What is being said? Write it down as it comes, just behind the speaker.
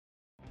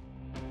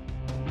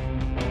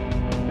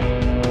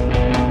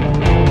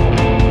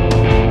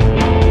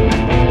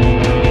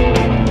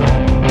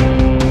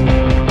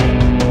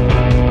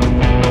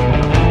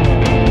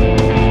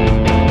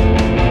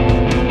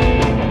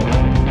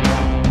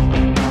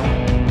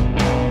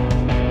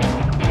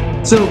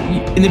So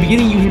in the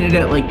beginning, you hinted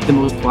at like the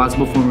most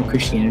plausible form of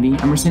Christianity,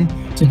 Emerson.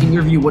 So in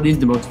your view, what is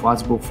the most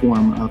plausible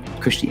form of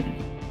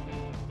Christianity?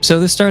 So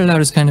this started out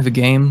as kind of a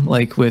game,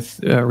 like with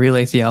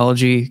relay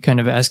theology,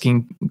 kind of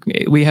asking.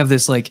 We have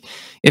this like,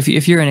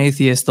 if you're an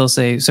atheist, they'll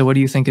say, "So what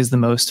do you think is the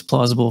most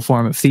plausible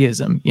form of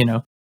theism?" You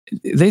know,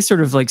 they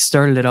sort of like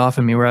started it off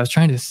in me where I was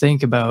trying to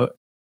think about,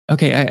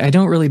 okay, I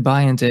don't really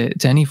buy into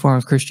any form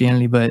of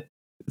Christianity, but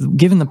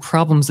given the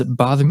problems that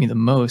bother me the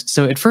most.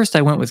 So at first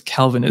I went with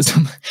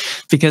Calvinism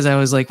because I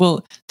was like,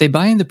 well, they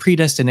buy into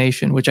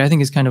predestination, which I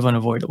think is kind of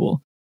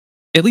unavoidable.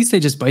 At least they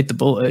just bite the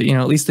bullet, you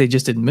know, at least they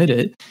just admit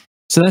it.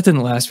 So that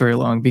didn't last very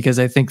long because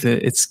I think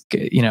that it's,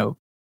 you know,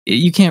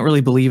 you can't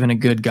really believe in a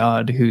good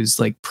God who's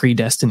like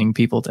predestining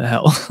people to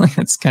hell. Like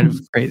that's kind of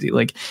crazy.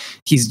 Like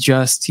he's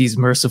just, he's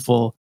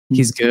merciful,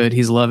 he's good,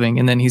 he's loving,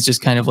 and then he's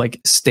just kind of like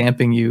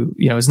stamping you,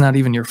 you know, it's not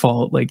even your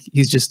fault. Like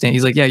he's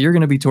like, yeah, you're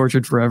going to be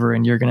tortured forever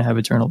and you're going to have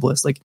eternal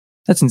bliss. Like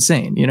that's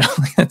insane, you know.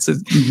 Like, that's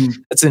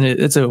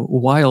a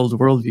wild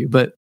worldview.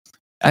 But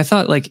I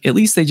thought like at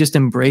least they just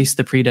embrace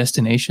the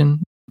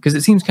predestination, because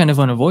it seems kind of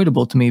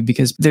unavoidable to me,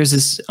 because there's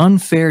this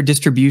unfair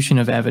distribution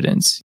of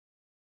evidence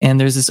and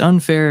there's this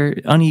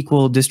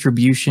unequal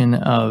distribution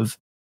of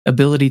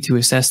ability to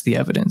assess the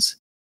evidence.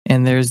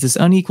 And there's this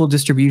unequal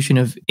distribution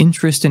of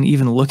interest in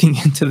even looking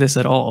into this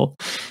at all.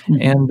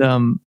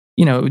 And,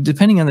 you know,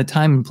 depending on the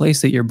time and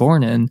place that you're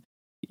born in,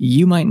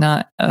 you might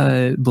not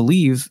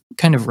believe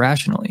kind of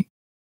rationally.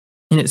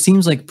 And it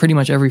seems like pretty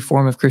much every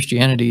form of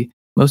Christianity,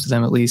 most of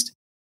them at least,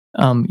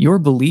 your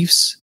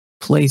beliefs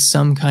play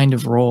some kind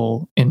of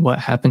role in what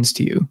happens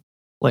to you,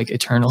 like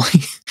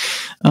eternally.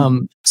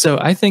 So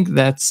I think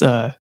that's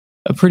a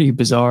pretty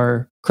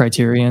bizarre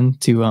criterion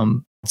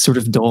to sort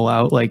of dole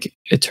out like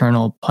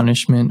eternal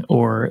punishment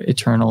or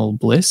eternal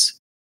bliss.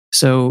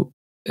 So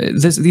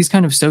these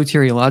kind of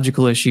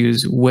soteriological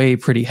issues weigh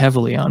pretty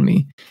heavily on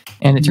me.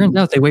 And it turns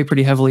out they weigh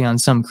pretty heavily on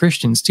some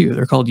Christians too.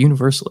 They're called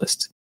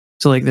universalists.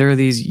 So like there are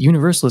these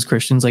universalist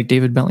Christians like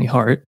David Bentley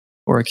Hart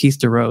or Keith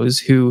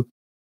DeRose who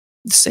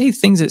say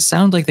things that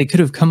sound like they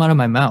could have come out of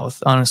my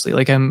mouth, honestly.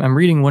 Like I'm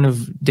reading one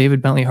of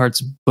David Bentley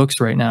Hart's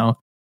books right now,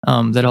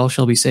 That All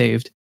Shall Be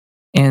Saved.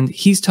 And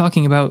he's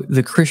talking about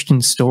the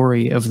Christian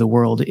story of the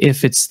world,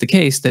 if it's the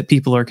case that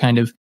people are kind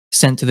of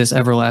sent to this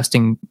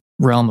everlasting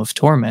realm of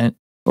torment,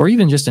 or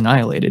even just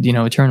annihilated, you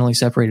know, eternally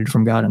separated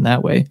from God in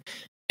that way,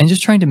 and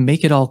just trying to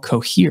make it all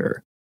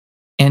cohere.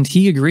 And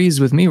he agrees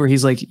with me where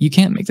he's like, you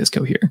can't make this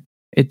cohere.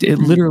 It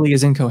literally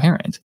is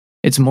incoherent.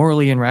 It's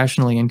morally and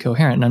rationally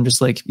incoherent. And I'm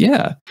just like,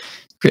 yeah.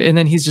 And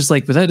then he's just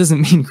like, but that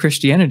doesn't mean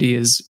Christianity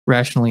is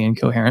rationally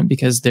incoherent,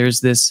 because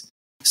there's this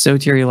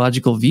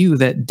soteriological view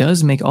that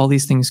does make all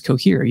these things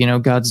cohere. You know,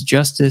 God's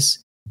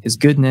justice, his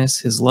goodness,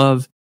 his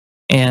love,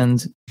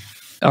 and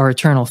our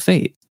eternal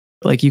fate.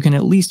 Like you can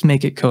at least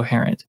make it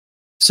coherent.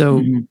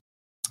 So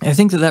I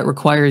think that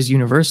requires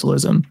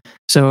universalism.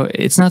 So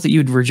it's not that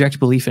you'd reject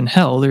belief in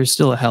hell. There's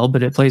still a hell,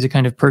 but it plays a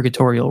kind of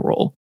purgatorial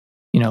role.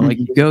 You know, like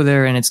you go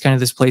there and it's kind of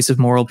this place of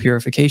moral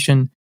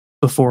purification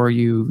before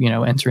you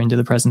know, enter into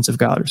the presence of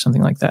God or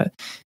something like that.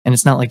 And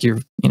it's not like you're,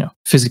 you know,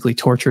 physically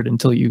tortured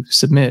until you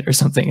submit or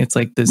something. It's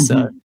like this,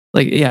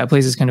 it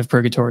plays this kind of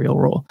purgatorial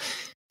role.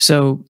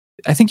 So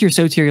I think your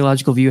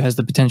soteriological view has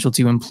the potential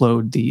to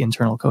implode the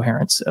internal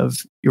coherence of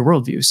your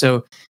worldview.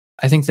 So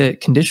I think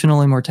that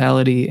conditional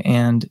immortality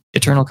and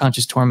eternal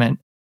conscious torment,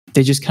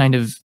 they just kind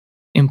of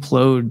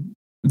implode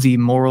the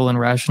moral and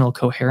rational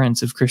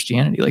coherence of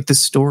Christianity. Like the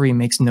story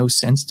makes no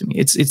sense to me.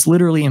 It's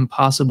literally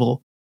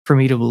impossible for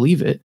me to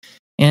believe it.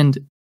 And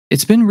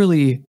it's been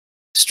really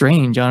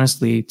strange,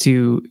 honestly,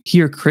 to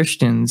hear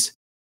Christians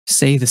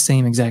say the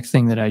same exact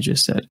thing that I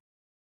just said.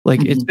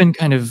 Like it's been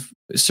kind of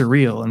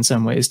surreal in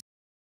some ways.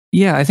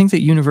 Yeah, I think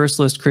that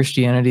universalist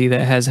Christianity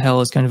that has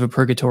hell as kind of a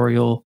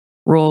purgatorial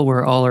role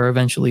where all are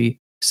eventually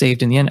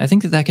saved in the end, I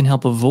think that can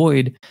help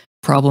avoid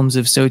problems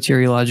of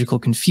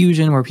soteriological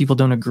confusion where people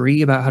don't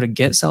agree about how to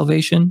get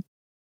salvation,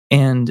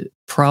 and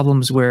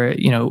problems where,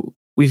 you know,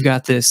 we've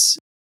got this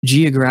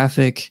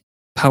geographic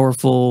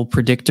powerful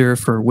predictor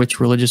for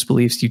which religious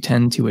beliefs you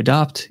tend to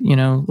adopt. You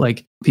know,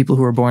 like people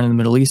who are born in the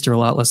Middle East are a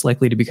lot less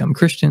likely to become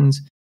Christians.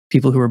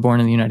 People who are born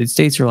in the United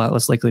States are a lot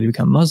less likely to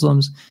become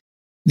Muslims.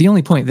 The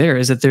only point there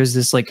is that there's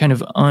this like kind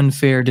of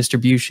unfair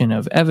distribution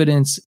of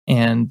evidence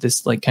and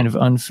this like kind of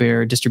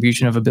unfair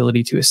distribution of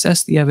ability to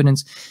assess the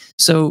evidence.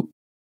 So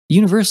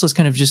universalists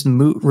kind of just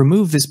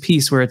remove this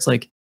piece where it's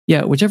like,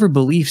 yeah, whichever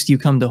beliefs you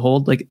come to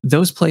hold, like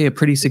those play a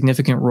pretty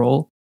significant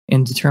role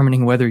in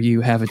determining whether you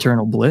have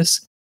eternal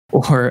bliss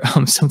or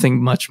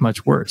something much,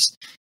 much worse.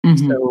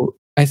 So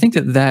I think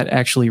that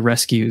actually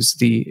rescues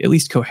the at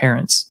least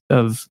coherence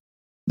of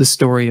the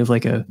story of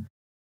like an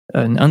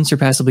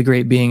unsurpassably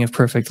great being of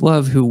perfect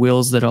love who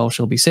wills that all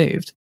shall be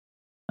saved.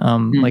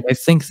 Like I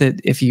think that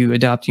if you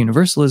adopt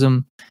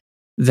universalism,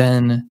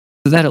 then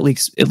that at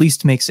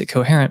least makes it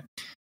coherent.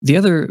 The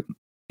other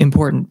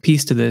important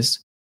piece to this,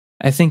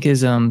 I think,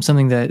 is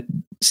something that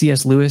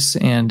C.S. Lewis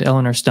and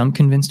Eleanor Stump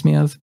convinced me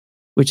of,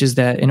 which is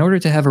that in order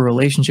to have a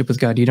relationship with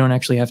God, you don't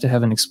actually have to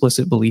have an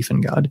explicit belief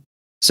in God.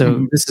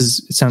 So it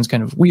sounds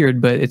kind of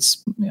weird, but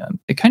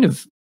it kind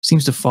of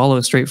seems to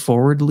follow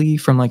straightforwardly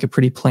from like a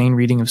pretty plain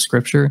reading of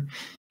scripture.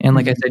 And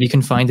like I said, you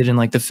can find it in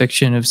like the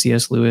fiction of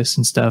C.S. Lewis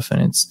and stuff,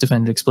 and it's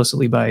defended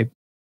explicitly by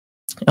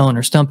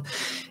Eleanor Stump.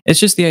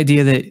 It's just the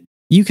idea that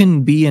you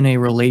can be in a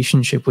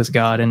relationship with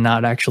God and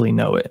not actually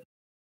know it.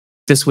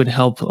 This would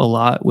help a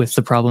lot with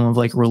the problem of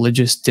like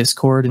religious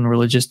discord and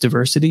religious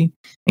diversity,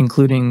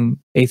 including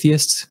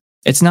atheists.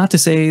 It's not to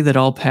say that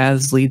all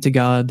paths lead to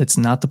God. That's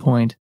not the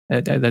point.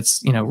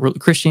 That's,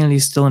 Christianity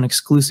is still an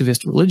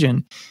exclusivist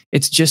religion.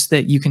 It's just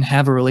that you can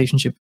have a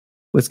relationship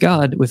with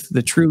God, with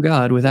the true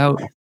God,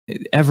 without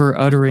ever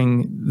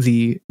uttering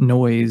the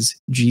noise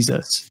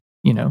Jesus.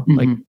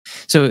 Like,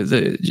 so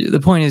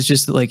the point is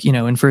just that, like,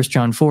 in 1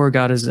 John 4,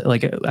 God is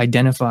like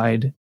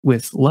identified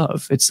with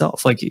love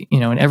itself, like,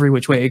 in every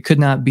which way. It could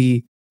not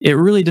be, it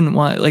really didn't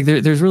want, like,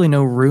 there's really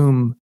no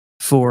room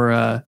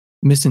for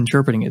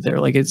misinterpreting it there.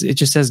 Like, it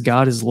just says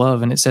God is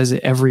love, and it says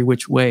it every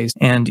which way.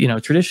 And,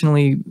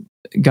 traditionally,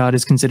 God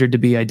is considered to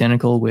be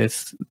identical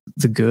with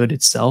the good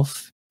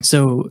itself.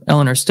 So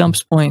Eleanor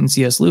Stump's point and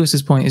C.S.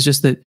 Lewis's point is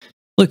just that,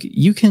 look,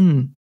 you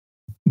can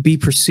be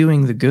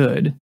pursuing the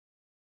good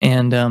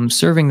and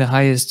serving the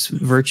highest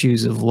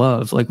virtues of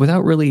love, like,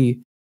 without really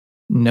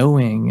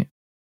knowing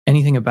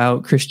anything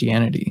about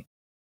Christianity,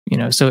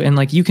 So, and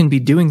like, you can be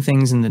doing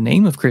things in the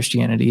name of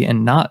Christianity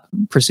and not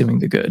pursuing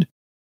the good.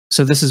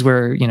 So this is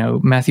where,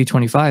 Matthew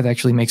 25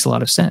 actually makes a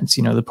lot of sense,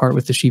 the part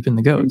with the sheep and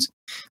the goats,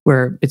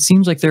 where it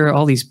seems like there are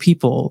all these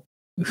people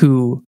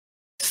who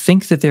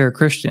think that they're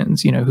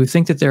Christians, who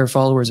think that they're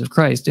followers of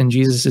Christ. And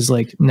Jesus is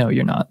like, no,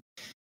 you're not.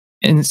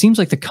 And it seems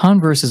like the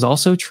converse is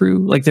also true.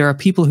 Like, there are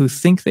people who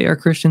think they are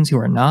Christians who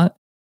are not.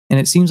 And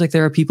it seems like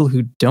there are people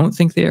who don't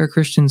think they are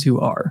Christians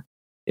who are,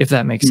 if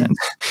that makes sense.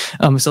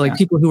 So like,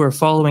 people who are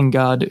following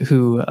God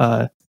who,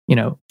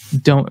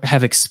 don't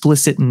have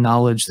explicit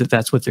knowledge that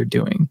that's what they're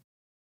doing.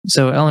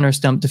 So Eleanor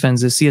Stump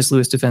defends this. C.S.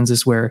 Lewis defends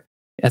this, where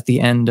at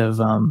the end of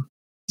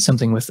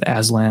something with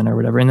Aslan or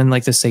whatever, and then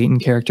like the Satan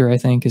character, I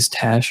think, is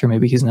Tash, or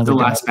maybe he's another the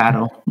guy. last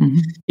battle.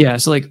 Yeah.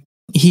 So like,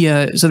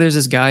 so there's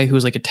this guy who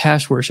was like a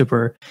Tash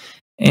worshiper,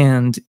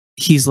 and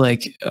he's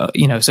like,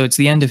 so it's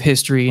the end of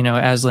history.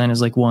 Aslan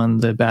has like won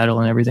the battle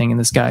and everything, and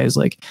this guy is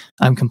like,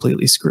 I'm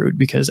completely screwed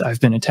because I've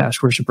been a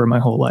Tash worshiper my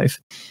whole life.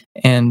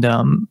 And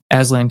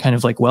Aslan kind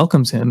of like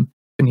welcomes him,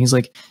 and he's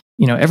like,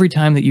 every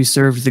time that you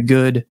served the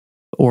good,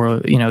 or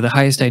the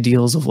highest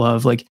ideals of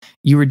love, like,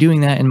 you were doing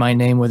that in my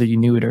name, whether you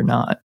knew it or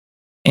not.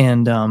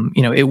 And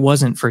it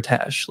wasn't for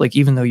Tash. Like,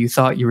 even though you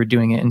thought you were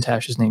doing it in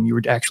Tash's name, you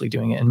were actually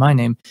doing it in my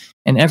name.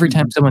 And every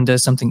time someone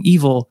does something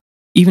evil,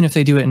 even if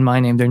they do it in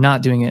my name, they're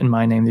not doing it in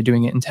my name, they're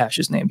doing it in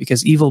Tash's name,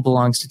 because evil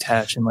belongs to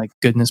Tash and like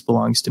goodness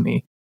belongs to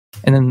me.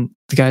 And then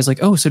the guy's like,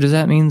 oh, so does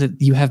that mean that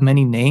you have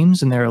many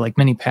names and there are like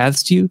many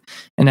paths to you?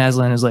 And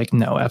Aslan is like,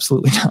 no,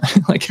 absolutely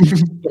not. Like,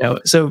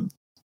 so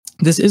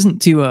this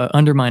isn't to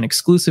undermine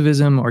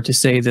exclusivism or to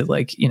say that,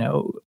 like,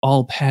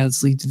 all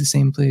paths lead to the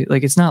same place.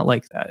 Like, it's not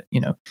like that,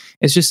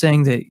 It's just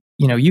saying that,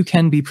 you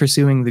can be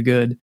pursuing the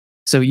good,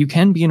 so you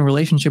can be in a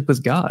relationship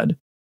with God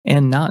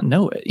and not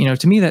know it.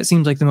 To me, that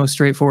seems like the most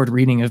straightforward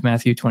reading of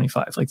Matthew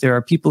 25. Like, there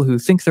are people who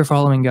think they're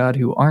following God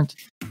who aren't,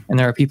 and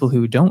there are people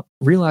who don't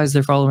realize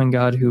they're following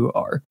God who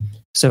are.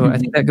 So I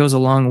think that goes a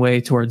long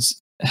way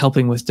towards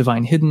helping with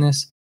divine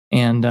hiddenness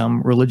and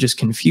religious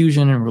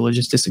confusion and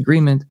religious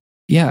disagreement.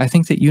 Yeah, I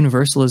think that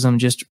universalism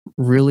just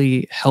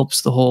really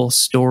helps the whole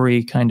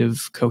story kind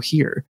of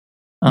cohere.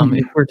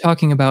 If we're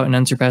talking about an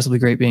unsurpassably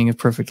great being of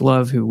perfect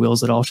love who wills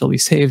that all shall be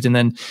saved, and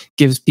then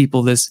gives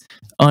people this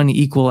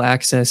unequal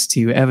access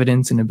to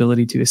evidence and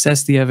ability to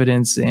assess the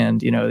evidence,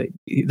 and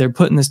they're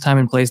put in this time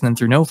and place, and then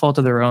through no fault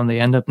of their own, they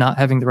end up not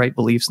having the right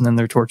beliefs, and then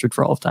they're tortured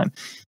for all of time.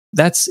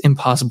 That's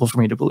impossible for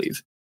me to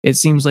believe. It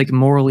seems like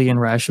morally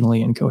and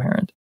rationally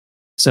incoherent.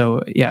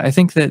 So yeah, I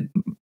think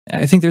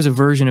there's a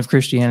version of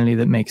Christianity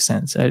that makes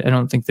sense. I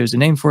don't think there's a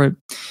name for it.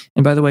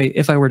 And by the way,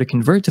 if I were to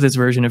convert to this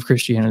version of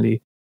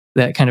Christianity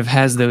that kind of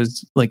has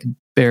those like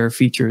bare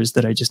features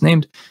that I just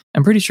named,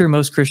 I'm pretty sure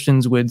most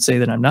Christians would say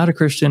that I'm not a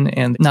Christian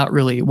and not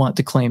really want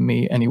to claim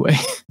me anyway.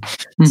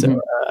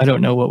 So I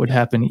don't know what would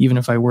happen even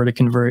if I were to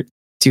convert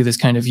to this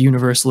kind of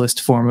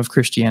universalist form of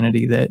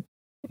Christianity that,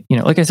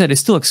 like I said,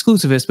 it's still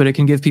exclusivist, but it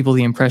can give people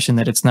the impression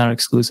that it's not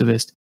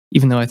exclusivist,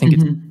 even though I think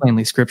it's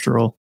plainly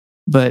scriptural.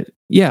 But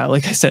yeah,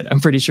 like I said,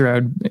 I'm pretty sure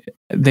a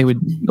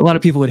lot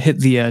of people would hit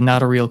the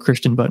not a real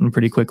Christian button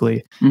pretty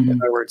quickly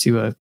if I were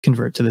to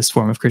convert to this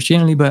form of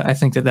Christianity. But I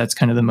think that that's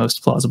kind of the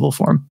most plausible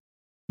form.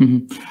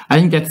 I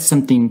think that's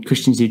something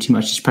Christians do too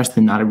much, just press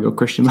the not a real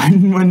Christian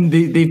button when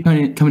they've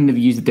come into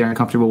views that they're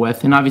uncomfortable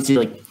with. And obviously,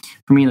 like,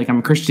 for me, like, I'm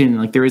a Christian,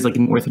 like, there is like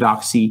an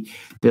orthodoxy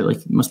that like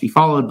must be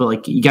followed, but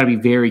like, you got to be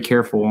very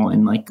careful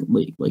and like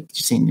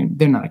just saying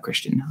they're not a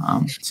Christian.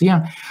 So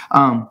yeah,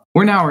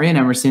 we're in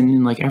Emerson,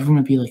 and like, everyone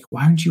would be like,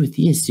 why aren't you a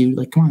theist, dude?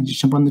 Like, come on, just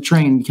jump on the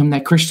train, become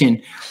that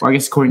Christian, or I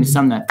guess according to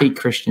some, that fake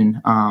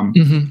Christian.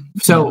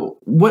 So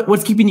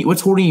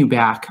what's holding you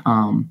back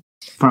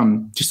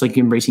from just like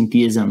embracing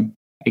theism,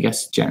 I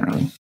guess,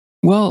 generally?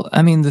 Well,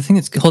 I mean, the thing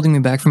that's holding me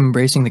back from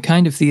embracing the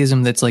kind of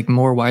theism that's like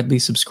more widely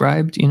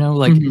subscribed,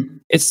 like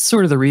it's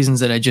sort of the reasons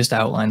that I just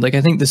outlined. Like,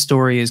 I think the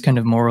story is kind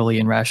of morally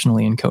and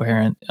rationally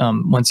incoherent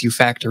once you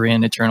factor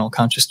in eternal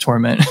conscious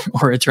torment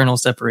or eternal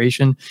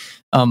separation.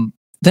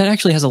 That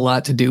actually has a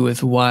lot to do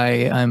with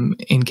why I'm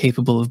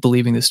incapable of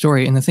believing the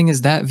story. And the thing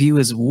is, that view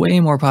is way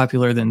more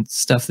popular than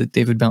stuff that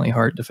David Bentley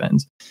Hart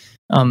defends.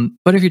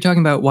 But if you're talking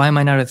about why am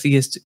I not a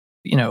theist,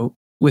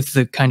 with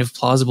the kind of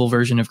plausible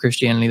version of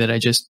Christianity that I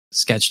just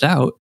sketched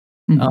out.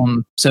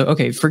 So,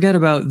 okay, forget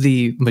about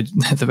the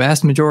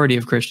vast majority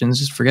of Christians,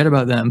 just forget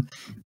about them.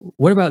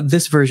 What about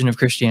this version of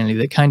Christianity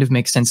that kind of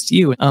makes sense to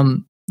you?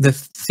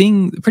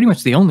 Pretty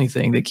much the only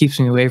thing that keeps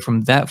me away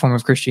from that form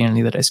of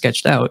Christianity that I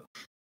sketched out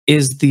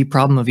is the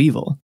problem of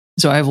evil.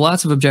 So I have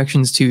lots of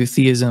objections to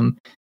theism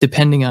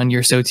depending on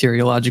your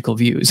soteriological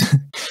views.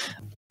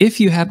 If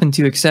you happen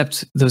to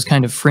accept those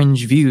kind of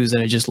fringe views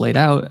that I just laid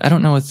out, I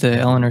don't know what the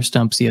Eleanor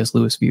Stump C.S.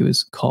 Lewis view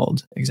is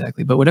called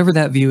exactly, but whatever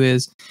that view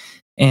is,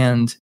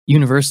 and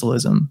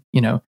universalism,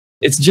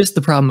 it's just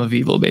the problem of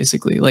evil,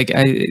 basically. Like,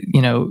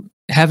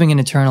 having an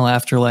eternal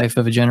afterlife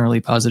of a generally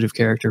positive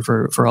character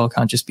for all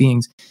conscious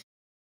beings,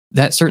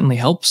 that certainly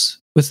helps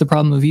with the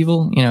problem of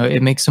evil.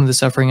 It makes some of the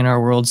suffering in our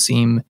world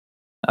seem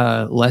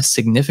less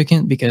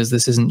significant because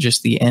this isn't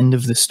just the end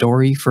of the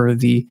story for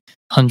the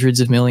hundreds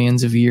of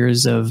millions of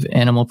years of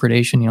animal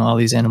predation, all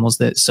these animals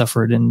that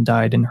suffered and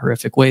died in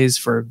horrific ways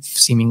for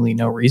seemingly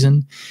no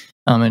reason,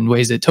 in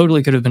ways that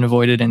totally could have been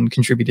avoided and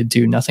contributed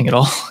to nothing at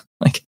all.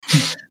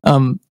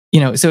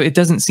 So it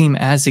doesn't seem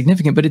as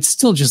significant, but it's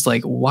still just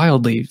like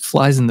wildly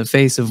flies in the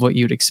face of what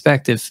you'd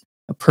expect if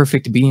a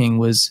perfect being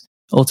was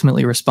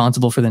ultimately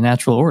responsible for the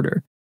natural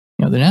order.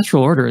 The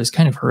natural order is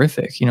kind of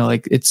horrific.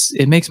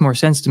 It makes more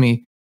sense to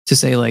me to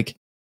say like,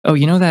 oh,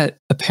 that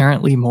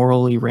apparently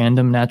morally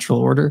random natural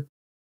order,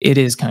 it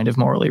is kind of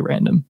morally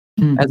random,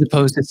 as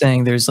opposed to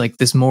saying there's like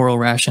this moral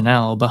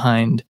rationale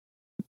behind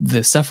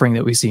the suffering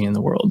that we see in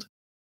the world.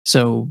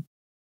 So,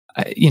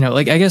 I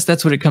guess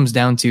that's what it comes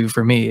down to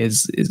for me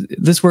is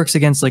this works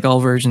against like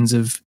all versions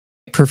of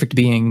perfect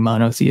being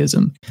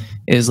monotheism,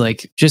 is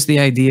like just the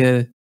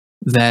idea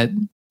that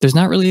there's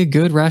not really a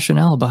good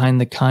rationale behind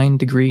the kind,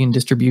 degree, and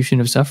distribution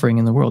of suffering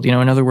in the world.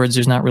 In other words,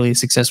 there's not really a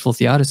successful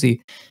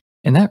theodicy.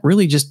 And that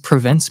really just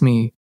prevents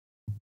me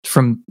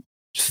from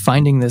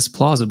finding this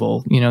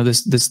plausible,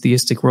 this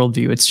theistic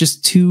worldview. It's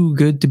just too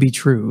good to be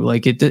true.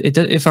 Like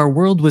if our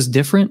world was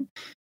different,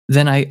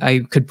 then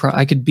I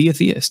could be a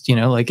theist.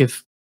 Like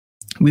if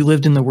we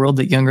lived in the world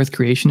that young Earth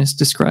creationists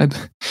describe,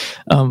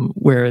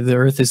 where the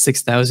Earth is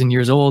 6,000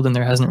 years old and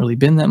there hasn't really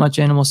been that much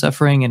animal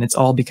suffering, and it's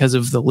all because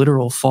of the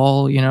literal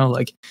fall.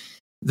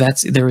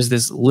 There was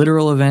this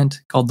literal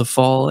event called the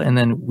fall, and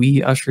then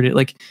we ushered it.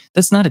 Like,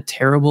 that's not a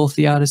terrible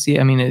theodicy.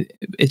 I mean,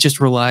 it just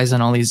relies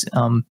on all these,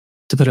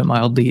 to put it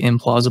mildly,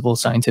 implausible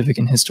scientific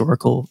and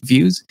historical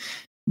views.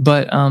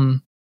 But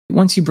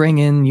once you bring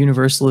in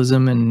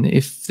universalism, and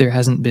if there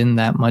hasn't been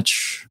that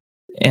much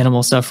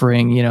animal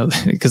suffering,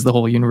 because the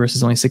whole universe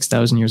is only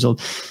 6,000 years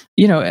old,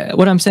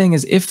 what I'm saying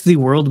is if the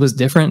world was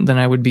different, then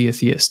I would be a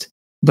theist.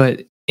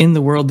 But in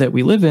the world that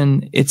we live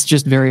in, it's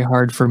just very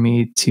hard for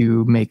me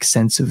to make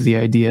sense of the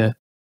idea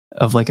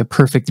of like a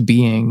perfect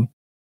being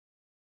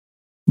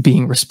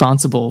being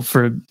responsible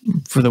for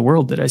the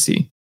world that I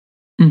see.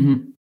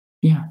 Mm-hmm.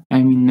 Yeah,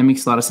 I mean, that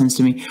makes a lot of sense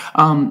to me.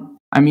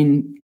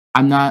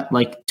 I'm not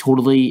like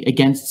totally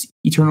against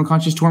eternal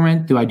conscious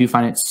torment, though I do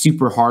find it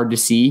super hard to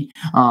see.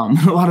 A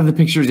lot of the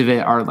pictures of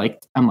it are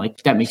like, I'm like,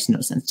 that makes no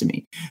sense to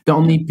me. The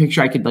only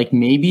picture I could like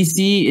maybe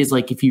see is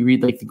like if you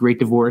read like The Great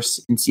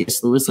Divorce in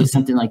C.S. Lewis, like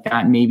something like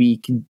that, maybe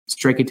can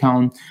strike a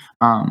tone.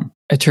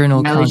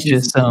 Eternal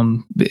conscious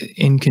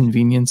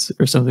inconvenience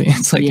or something.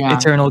 It's like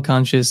eternal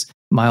conscious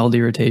mild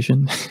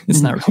irritation.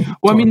 It's not really.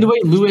 Well, I mean, the way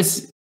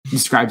Lewis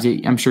describes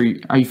it, I'm sure.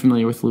 Are you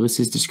familiar with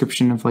Lewis's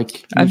description of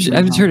like? I've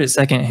just heard it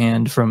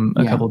secondhand from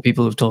a couple of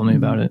people who've told me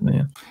about it.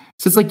 Yeah.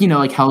 So it's like,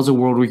 like hell's a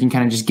world where you can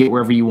kind of just get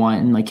wherever you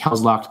want, and like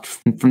hell's locked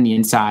from the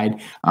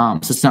inside. So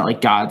it's not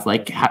like God's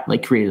like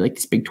created like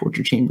this big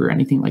torture chamber or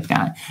anything like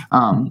that.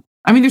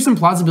 I mean, there's some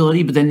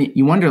plausibility, but then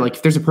you wonder, like,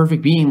 if there's a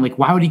perfect being, like,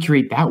 why would he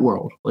create that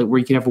world? Like, where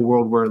you could have a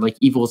world where, like,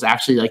 evil is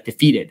actually, like,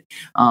 defeated.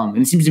 And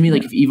it seems to me,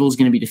 like, if evil is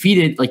going to be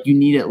defeated, like, you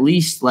need at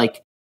least,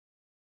 like,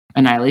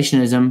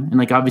 annihilationism. And,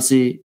 like,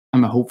 obviously,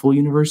 I'm a hopeful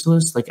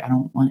universalist. Like, I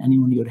don't want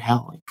anyone to go to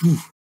hell. Like,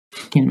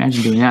 can't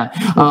imagine doing that.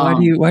 Well,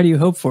 why do you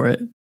hope for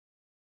it?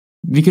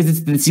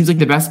 Because it seems like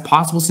the best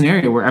possible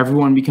scenario where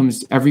everyone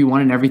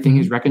and everything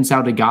is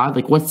reconciled to God.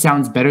 Like, what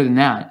sounds better than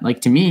that?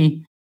 Like, to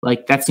me,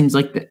 like, that seems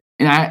like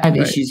and I have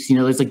issues,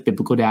 there's like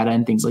biblical data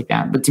and things like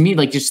that. But to me,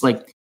 like, just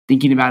like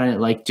thinking about it,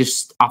 like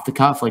just off the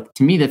cuff, like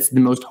to me, that's the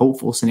most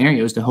hopeful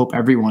scenario, is to hope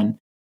everyone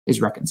is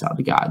reconciled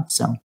to God.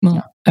 So,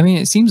 I mean,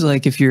 it seems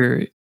like if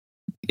you're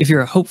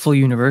a hopeful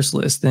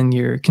universalist, then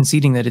you're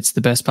conceding that it's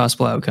the best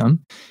possible outcome.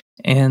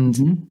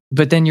 And,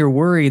 but then you're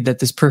worried that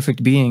this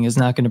perfect being is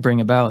not going to bring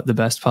about the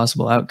best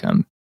possible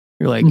outcome.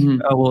 You're like, Mhm.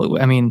 oh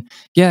well, I mean,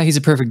 yeah, he's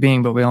a perfect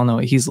being, but we all know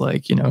what he's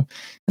like, you know.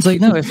 It's like,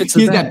 no, if it's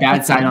He the has that bad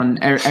best side outcome,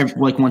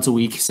 on like once a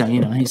week, so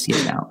he's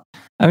getting out.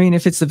 I mean,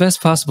 if it's the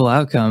best possible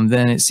outcome,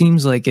 then it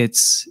seems like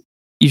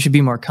you should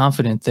be more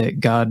confident that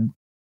God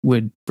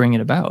would bring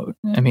it about.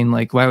 I mean,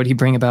 like, why would he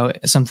bring about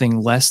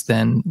something less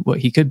than what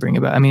he could bring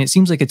about? I mean, it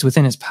seems like it's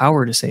within his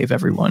power to save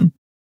everyone.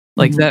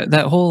 Like Mhm.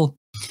 that whole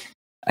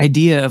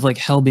idea of like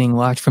hell being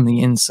locked from the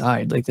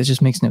inside, like that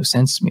just makes no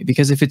sense to me,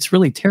 because if it's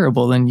really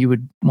terrible, then you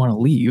would want to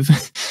leave.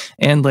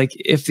 And like,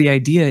 if the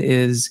idea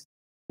is,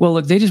 well,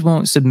 look, they just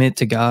won't submit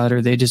to God,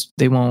 or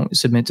they won't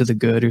submit to the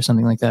good or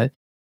something like that.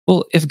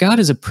 Well, if God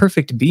is a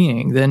perfect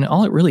being, then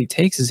all it really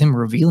takes is him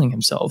revealing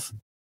himself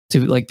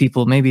to like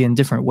people, maybe in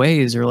different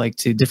ways or like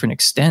to different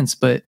extents.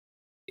 But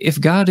if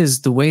God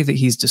is the way that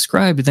he's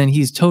described, then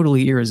he's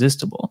totally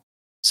irresistible.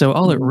 So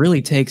all it Mhm.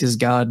 really takes is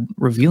God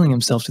revealing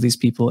himself to these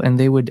people, and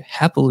they would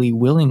happily,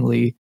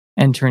 willingly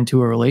enter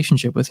into a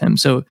relationship with him.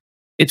 So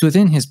it's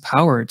within his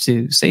power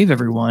to save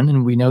everyone.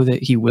 And we know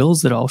that he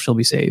wills that all shall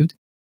be saved,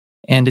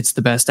 and it's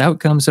the best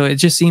outcome. So it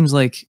just seems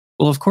like,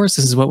 well, of course,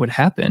 this is what would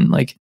happen.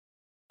 Like,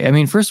 I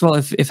mean, first of all,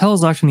 if hell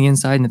is locked from the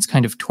inside and it's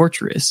kind of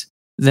torturous,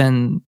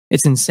 then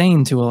it's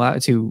insane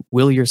to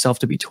will yourself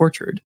to be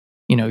tortured.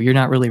 You know, you're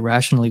not really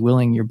rationally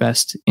willing your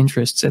best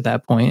interests at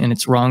that point, and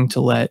it's wrong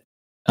to let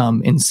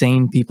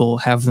insane people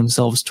have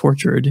themselves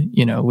tortured.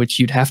 You know, which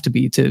you'd have to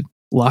be to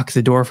lock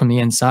the door from the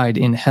inside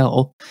in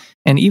hell.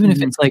 And even if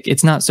Mhm. it's like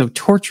it's not so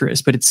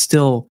torturous, but it's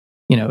still,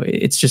 you know,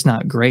 it's just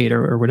not great,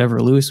 or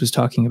whatever Lewis was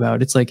talking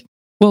about. It's like,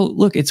 well,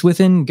 look, it's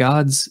within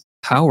God's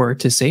power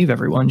to save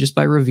everyone just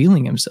by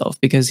revealing himself,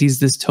 because he's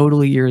this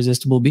totally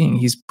irresistible being.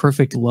 He's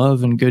perfect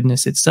love and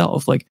goodness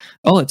itself. Like,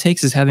 all it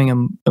takes is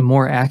having a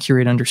more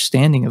accurate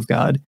understanding of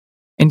God.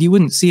 And you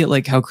wouldn't see it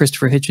like how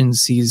Christopher Hitchens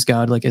sees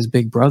God, like as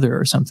Big Brother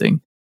or something.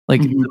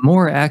 Like, Mhm. the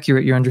more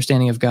accurate your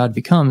understanding of God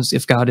becomes,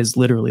 if God is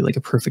literally like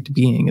a perfect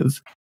being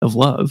of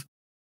love,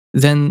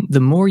 then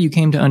the more you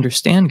came to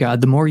understand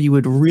God, the more you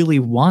would really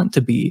want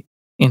to be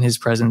in his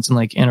presence and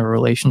like in a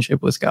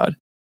relationship with God.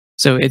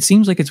 So it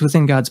seems like it's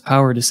within God's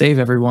power to save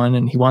everyone,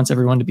 and he wants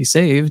everyone to be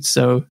saved.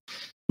 So,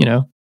 you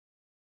know,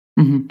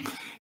 Mhm.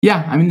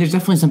 Yeah, I mean, there's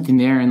definitely something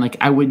there, and like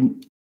I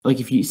would like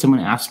if someone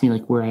asked me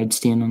like where I'd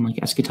stand on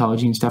like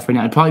eschatology and stuff right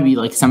now, it'd probably be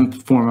like some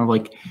form of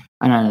like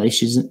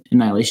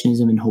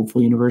annihilationism and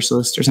hopeful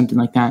universalist or something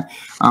like that.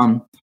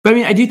 But I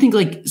mean, I do think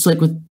like it's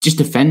like with just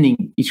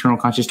defending eternal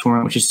conscious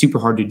torment, which is super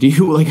hard to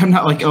do. Like I'm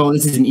not like, oh,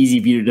 this is an easy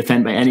view to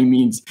defend by any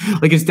means.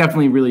 Like it's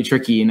definitely really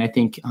tricky, and I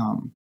think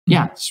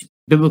yeah,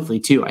 biblically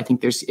too. I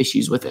think there's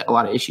issues with it, a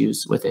lot of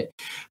issues with it.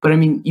 But I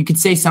mean, you could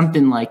say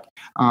something like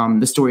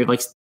the story of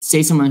like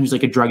say someone who's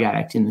like a drug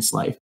addict in this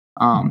life.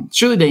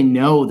 Surely they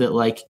know that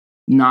like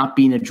not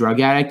being a drug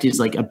addict is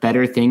like a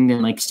better thing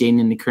than like staying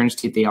in the current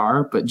state they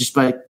are. But just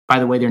by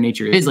the way their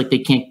nature is, like they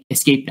can't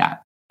escape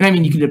that. And I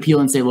mean, you could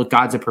appeal and say, look,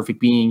 God's a perfect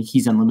being.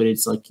 He's unlimited.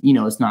 It's like,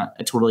 it's not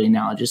a totally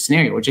analogous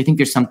scenario, which I think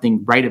there's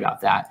something right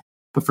about that.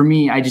 But for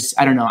me, I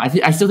don't know.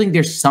 I still think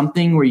there's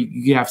something where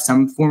you could have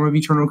some form of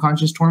eternal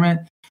conscious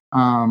torment,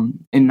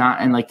 and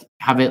like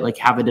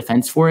have a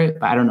defense for it.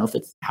 But I don't know if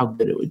it's how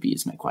good it would be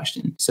is my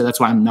question. So that's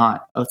why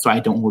I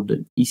don't hold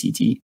the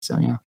ECT. So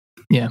yeah.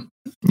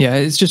 Yeah.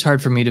 It's just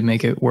hard for me to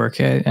make it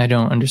work. I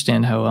don't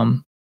understand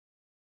how,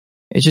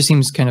 it just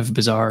seems kind of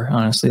bizarre,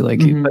 honestly. Like,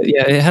 but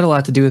yeah, it had a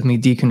lot to do with me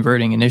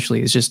deconverting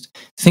initially. It's just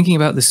thinking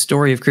about the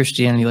story of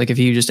Christianity. Like, if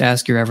you just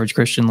ask your average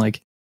Christian,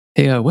 like,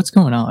 hey, what's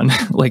going on?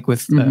 Like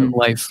with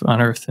life on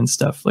earth and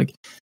stuff. Like,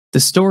 the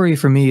story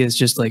for me is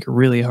just like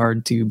really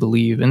hard to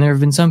believe. And there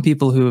have been some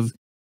people who have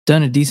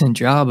done a decent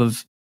job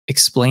of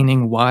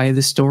explaining why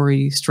the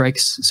story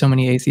strikes so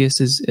many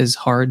atheists as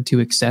hard to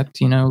accept,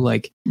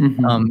 like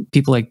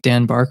people like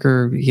Dan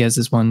Barker. He has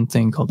this one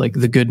thing called like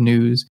The Good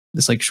News,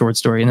 this like short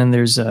story. And then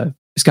there's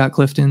Scott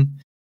Clifton,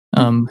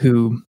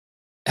 who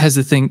has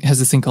this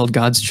thing called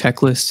God's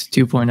Checklist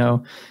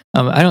 2.0.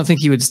 I don't think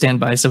he would stand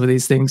by some of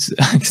these things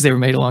because they were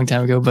made a long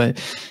time ago, but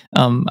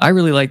I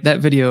really liked that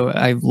video.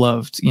 I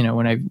loved,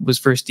 when I was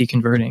first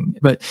deconverting.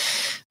 But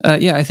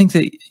yeah, I think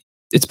that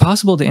it's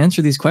possible to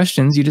answer these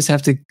questions. You just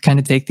have to kind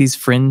of take these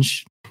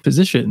fringe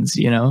positions,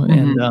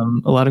 and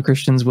a lot of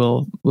Christians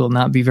will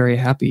not be very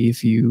happy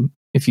if you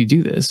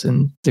do this,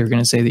 and they're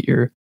going to say that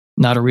you're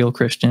not a real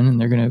Christian, and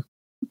they're going to,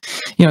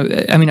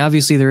 I mean,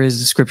 obviously there is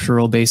a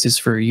scriptural basis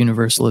for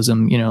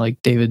universalism,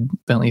 like David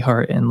Bentley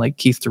Hart and like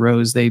Keith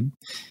DeRose. They,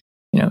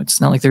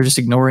 it's not like they're just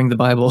ignoring the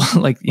Bible.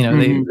 Like, they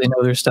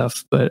know their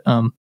stuff, but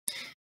well,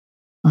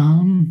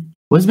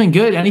 it's been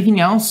good. Anything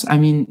else? I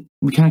mean,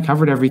 we kind of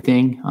covered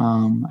everything.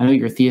 I know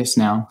you're a theist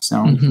now,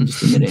 so you can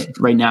just admit it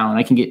right now, and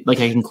I can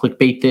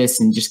clickbait this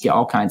and just get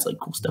all kinds of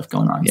like cool stuff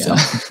going on. Yeah.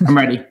 So I'm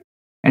ready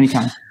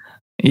anytime.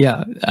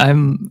 Yeah,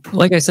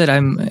 like I said,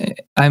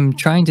 I'm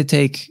trying to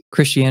take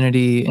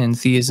Christianity and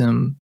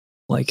theism,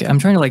 like I'm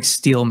trying to like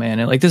steel man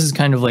it. Like, this is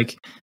kind of like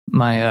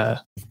my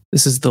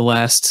this is the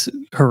last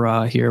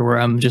hurrah here, where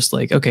I'm just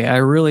like, okay,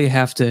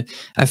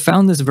 I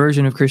found this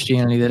version of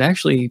Christianity that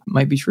actually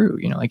might be true.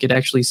 Like, it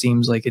actually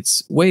seems like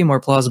it's way more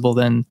plausible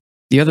than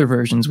the other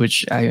versions,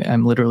 which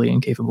I'm literally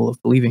incapable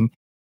of believing.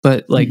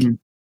 But like,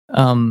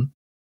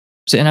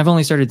 so, and I've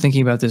only started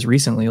thinking about this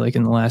recently, like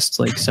in the last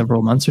like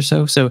several months or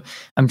so. So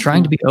I'm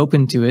trying to be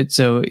open to it.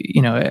 So,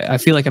 I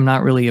feel like I'm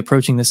not really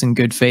approaching this in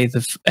good faith.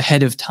 If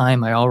ahead of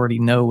time, I already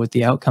know what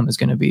the outcome is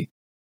going to be.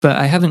 But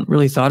I haven't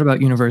really thought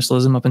about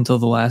universalism up until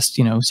the last,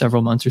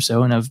 several months or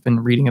so. And I've been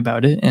reading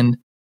about it and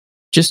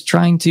just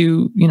trying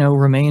to,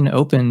 remain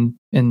open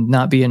and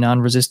not be a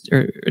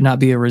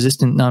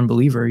resistant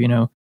non-believer,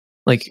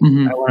 like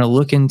I want to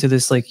look into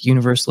this like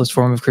universalist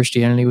form of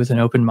Christianity with an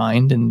open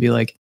mind and be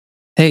like,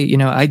 hey,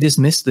 I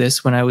dismissed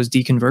this when I was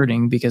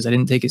deconverting because I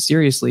didn't take it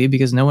seriously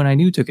because no one I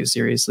knew took it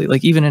seriously.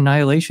 Like even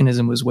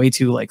annihilationism was way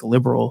too like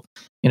liberal,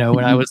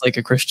 when I was like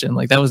a Christian,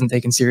 like that wasn't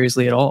taken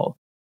seriously at all.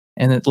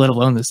 And let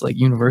alone this like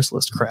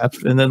universalist crap.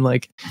 And then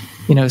like,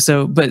 I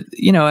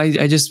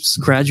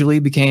just gradually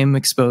became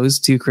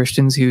exposed to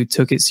Christians who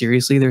took it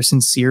seriously. They're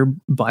sincere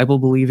Bible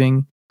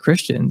believing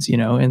Christians,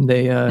 and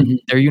they're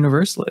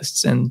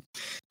universalists. And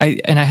I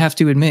have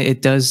to admit,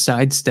 it does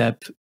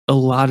sidestep a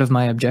lot of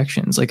my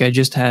objections. Like I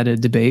just had a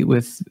debate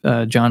with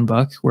John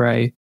Buck where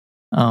I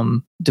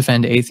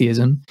defend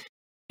atheism,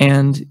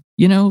 and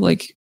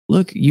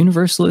look,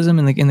 universalism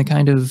in the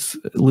kind of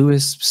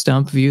Lewis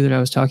Stump view that I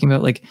was talking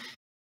about, like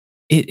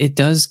it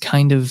does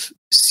kind of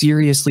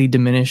seriously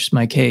diminish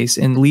my case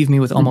and leave me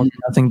with almost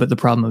nothing but the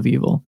problem of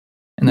evil.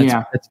 And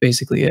that's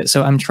basically it.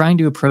 So I'm trying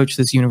to approach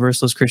this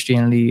universalist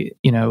Christianity,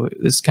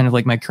 this kind of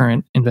like my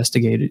current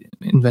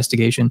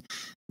investigation,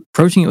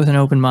 approaching it with an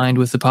open mind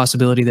with the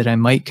possibility that I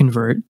might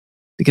convert,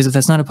 because if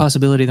that's not a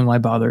possibility, then why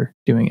bother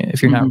doing it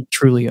if you're not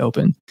truly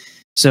open?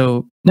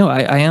 So no,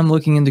 I am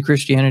looking into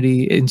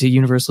Christianity, into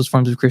universalist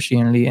forms of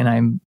Christianity,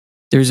 and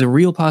there's a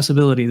real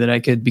possibility that I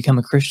could become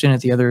a Christian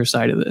at the other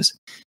side of this.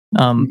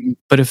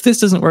 But if this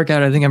doesn't work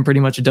out, I think I'm pretty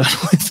much done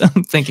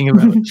with thinking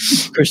about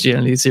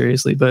Christianity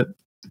seriously. But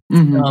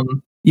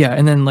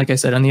and then like I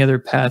said, on the other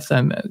path,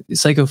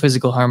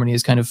 psychophysical harmony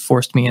has kind of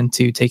forced me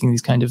into taking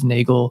these kind of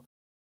Nagel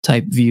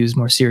type views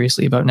more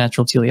seriously about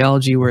natural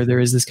teleology, where there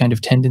is this kind of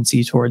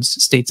tendency towards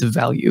states of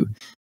value,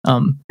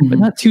 but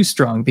not too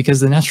strong, because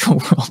the natural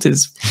world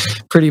is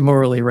pretty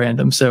morally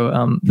random.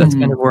 So that's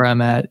kind of where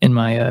I'm at in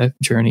my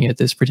journey at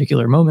this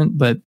particular moment.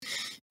 But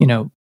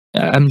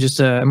I'm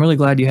really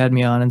glad you had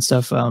me on and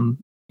stuff.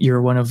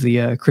 You're one of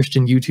the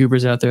Christian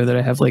YouTubers out there that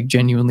I have like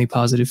genuinely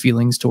positive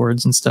feelings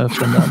towards and stuff.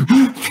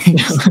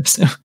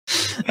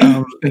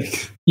 And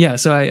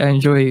so I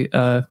enjoy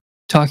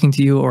talking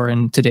to you, or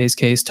in today's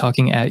case,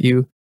 talking at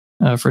you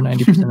for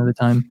 90% of the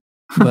time.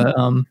 But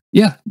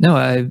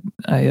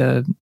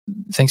I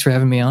thanks for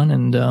having me on,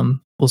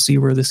 and we'll see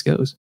where this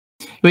goes.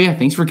 Well, yeah,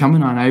 thanks for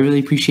coming on. I really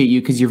appreciate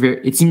you, because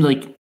it seems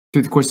like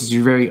through the courses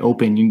you're very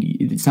open.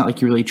 It's not like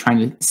you're really trying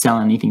to sell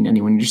anything to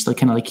anyone. You're just like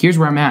kind of like, here's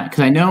where I'm at.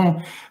 Because I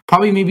know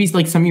probably maybe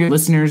like some of your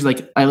listeners,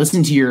 like I have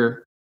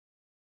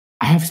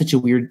such a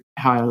weird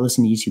how I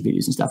listen to YouTube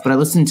videos and stuff, but I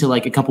listened to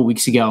like a couple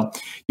weeks ago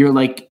your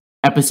like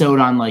episode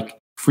on like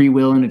free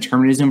will and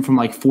determinism from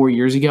like 4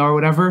 years ago or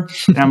whatever.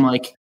 And I'm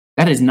like,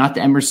 that is not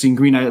the Emerson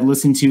Green I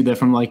listened to that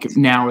from like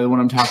now, or the one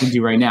I'm talking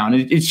to right now.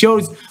 And it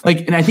shows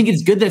like, and I think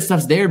it's good that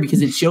stuff's there,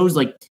 because it shows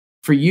like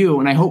for you,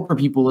 and I hope for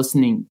people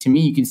listening to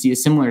me, you can see a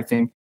similar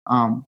thing.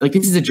 Like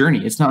this is a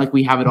journey. It's not like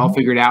we have it all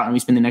figured out and we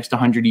spend the next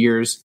 100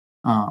 years.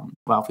 Well,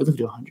 if we live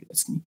to 100,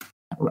 that's gonna be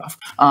rough.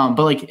 But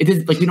like it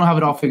is like we don't have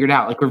it all figured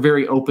out. Like we're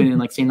very open and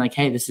like saying like,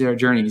 hey, this is our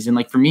journeys. And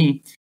like for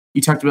me,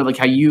 you talked about like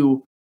how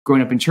you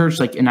growing up in church,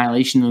 like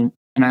annihilationism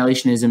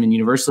and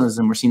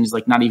universalism were seen as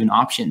like not even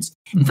options.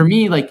 And for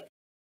me, like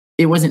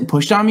it wasn't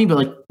pushed on me, but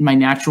like my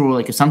natural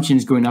like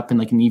assumptions growing up in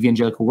like an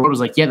evangelical world was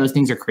like, yeah, those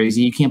things are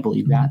crazy. You can't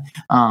believe that.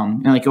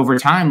 And like over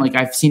time, like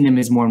I've seen them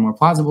as more and more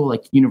plausible.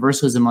 Like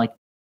universalism, like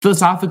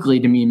philosophically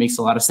to me, it makes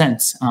a lot of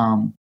sense.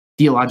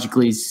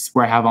 Theologically is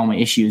where I have all my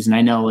issues. And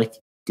I know like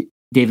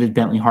David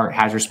Bentley Hart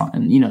has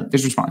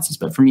there's responses,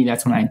 but for me,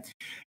 that's when I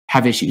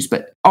have issues.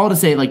 But all to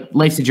say, like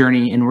life's a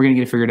journey and we're going to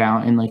get it figured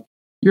out, and like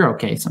you're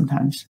okay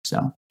sometimes.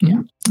 So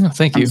yeah. Oh,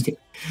 thank you.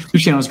 Your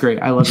channel is great.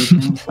 I love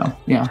your channel. So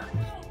yeah.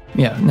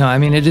 Yeah, no, I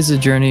mean, it is a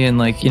journey, and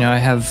like, I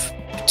have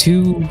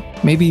 2,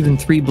 maybe even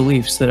 3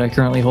 beliefs that I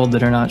currently hold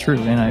that are not true,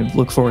 and I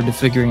look forward to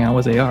figuring out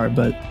what they are.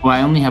 But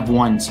I only have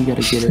 1, so you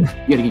got to get it. You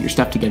got to get your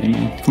stuff together,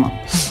 man. Come on.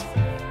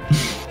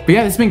 But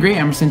yeah, it's been great,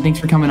 Emerson. Thanks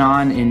for coming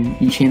on, and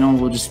your channel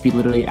will just be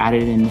literally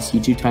added in this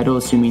YouTube title,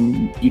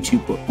 assuming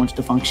YouTube wants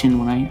to function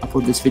when I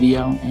upload this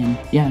video. And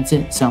yeah, that's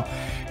it. So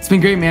it's been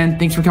great, man.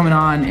 Thanks for coming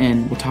on,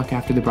 and we'll talk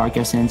after the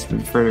broadcast ends.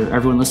 For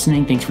everyone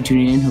listening, thanks for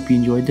tuning in. Hope you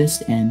enjoyed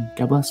this, and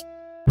God bless.